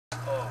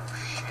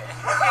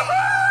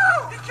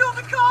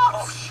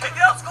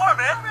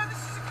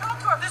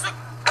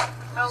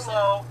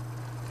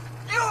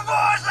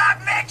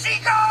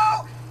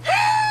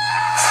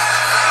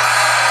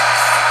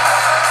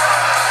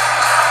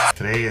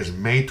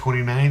May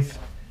 29th,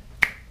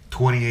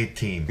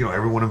 2018. You know,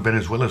 everyone in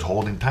Venezuela is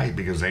holding tight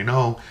because they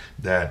know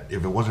that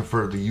if it wasn't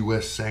for the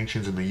U.S.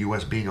 sanctions and the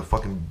U.S. being a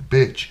fucking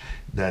bitch,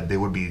 that they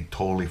would be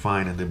totally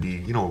fine and they'd be,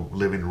 you know,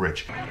 living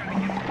rich.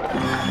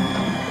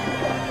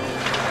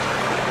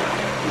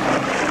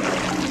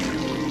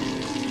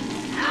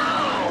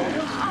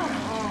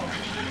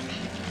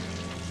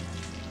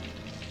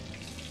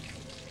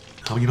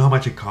 You know how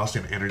much it costs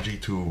in energy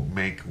to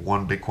make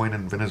one Bitcoin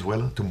in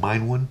Venezuela, to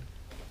mine one?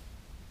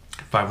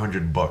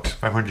 $500,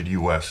 500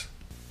 US.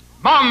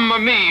 Mamma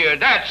mia,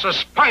 that's a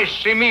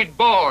spicy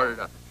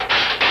meatball.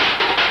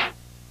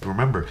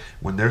 Remember,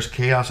 when there's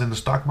chaos in the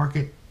stock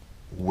market,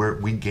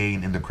 we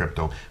gain in the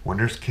crypto. When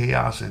there's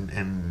chaos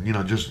and you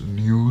know, just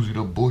news, you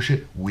know,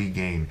 bullshit, we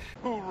gain.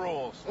 Who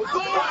rules?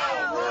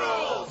 Adora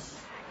rules!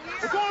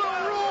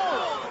 Adora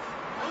rules!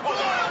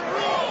 Adora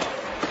rules!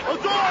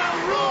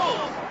 Adora rules!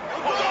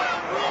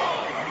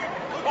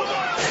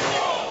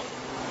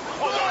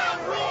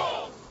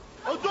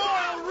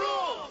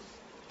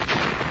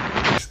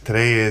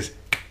 Today is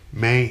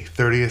May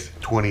 30th,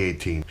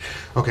 2018.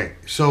 Okay,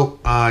 so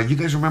you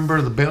guys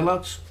remember the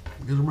bailouts?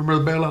 You guys remember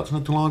the bailouts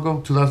not too long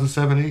ago,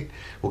 2007-8?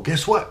 Well,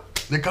 guess what?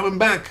 They're coming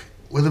back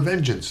with a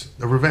vengeance,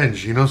 a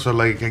revenge, you know? So,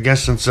 like, I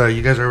guess since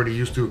you guys are already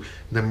used to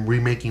them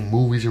remaking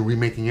movies and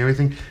remaking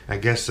everything, I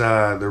guess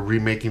they're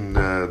remaking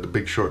The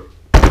Big Short.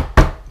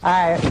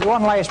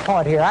 One last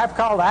point here.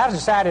 I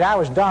decided I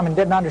was dumb and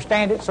didn't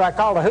understand it, so I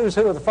called a who's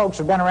who of the folks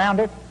who've been around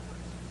it.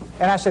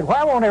 And I said,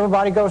 why won't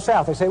everybody go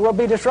south? They said, we'll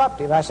be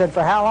disruptive. I said,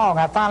 for how long?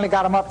 I finally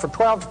got them up for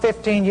 12 to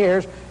 15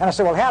 years. And I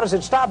said, well, how does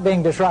it stop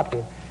being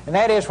disruptive? And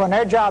that is when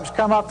their jobs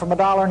come up from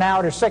 $1 an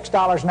hour to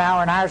 $6 an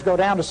hour and ours go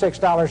down to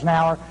 $6 an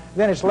hour,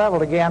 then it's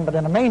leveled again. But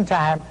in the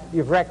meantime,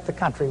 you've wrecked the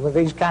country with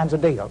these kinds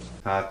of deals.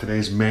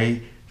 Today's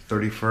May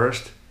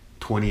 31st,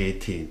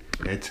 2018.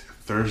 It's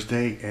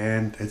Thursday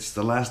and it's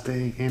the last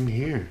day in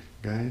here,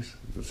 guys.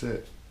 That's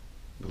it.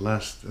 The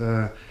last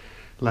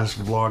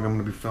vlog I'm going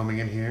to be filming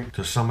in here.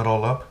 To sum it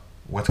all up,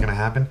 what's going to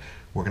happen?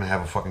 We're going to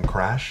have a fucking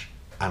crash.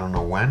 I don't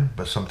know when,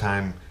 but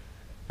sometime,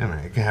 I don't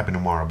know, it can happen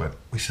tomorrow, but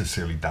we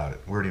sincerely doubt it.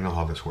 We already know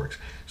how this works.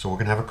 So we're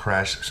going to have a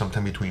crash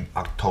sometime between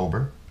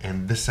October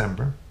and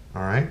December,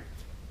 all right?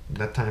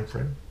 That time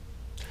frame.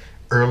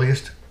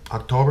 Earliest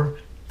October,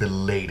 the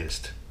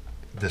latest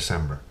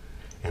December.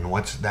 And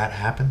once that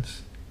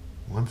happens,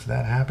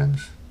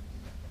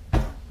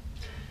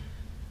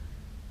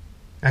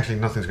 actually,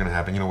 nothing's going to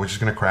happen. You know, we're just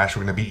going to crash.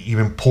 We're going to be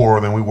even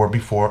poorer than we were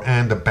before.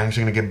 And the banks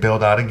are going to get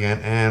bailed out again.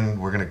 And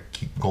we're going to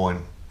keep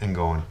going and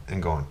going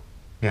and going.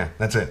 Yeah,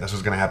 that's it. That's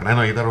what's going to happen. I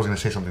know you thought I was going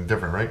to say something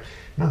different, right?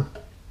 No.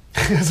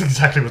 That's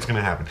exactly what's going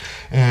to happen.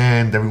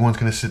 And everyone's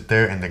going to sit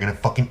there and they're going to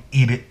fucking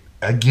eat it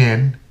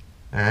again.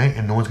 All right?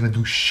 And no one's going to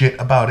do shit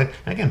about it.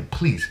 And again,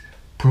 please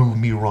prove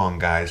me wrong,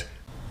 guys.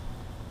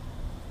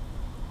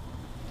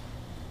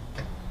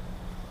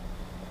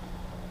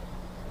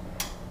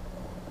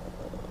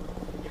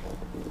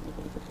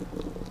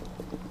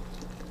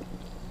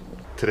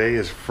 Today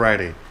is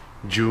Friday,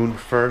 June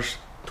 1st,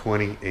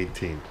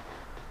 2018.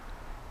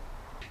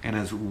 And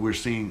as we're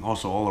seeing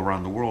also all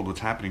around the world, what's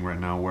happening right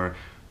now where,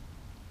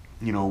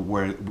 you know,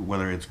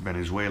 whether it's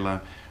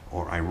Venezuela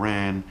or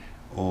Iran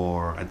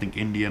or I think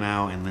India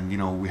now, and then, you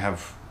know, we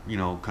have, you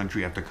know,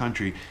 country after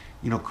country,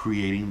 you know,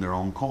 creating their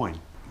own coin.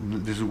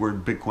 This is where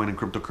Bitcoin and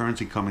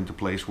cryptocurrency come into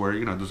place where,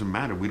 you know, it doesn't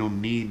matter. We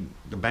don't need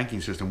the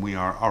banking system. We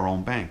are our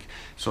own bank.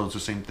 So it's the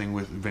same thing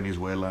with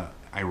Venezuela,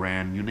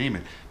 Iran, you name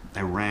it.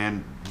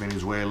 Iran,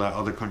 Venezuela,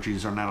 other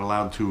countries are not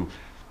allowed to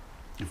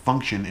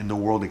function in the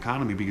world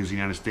economy because the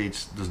United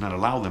States does not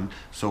allow them.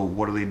 So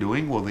what are they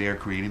doing? Well, they are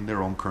creating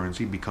their own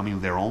currency, becoming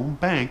their own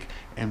bank,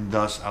 and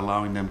thus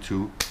allowing them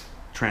to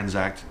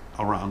transact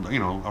around, you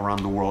know,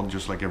 around the world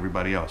just like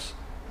everybody else.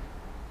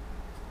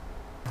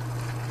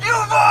 You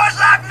boys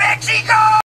like Mexico!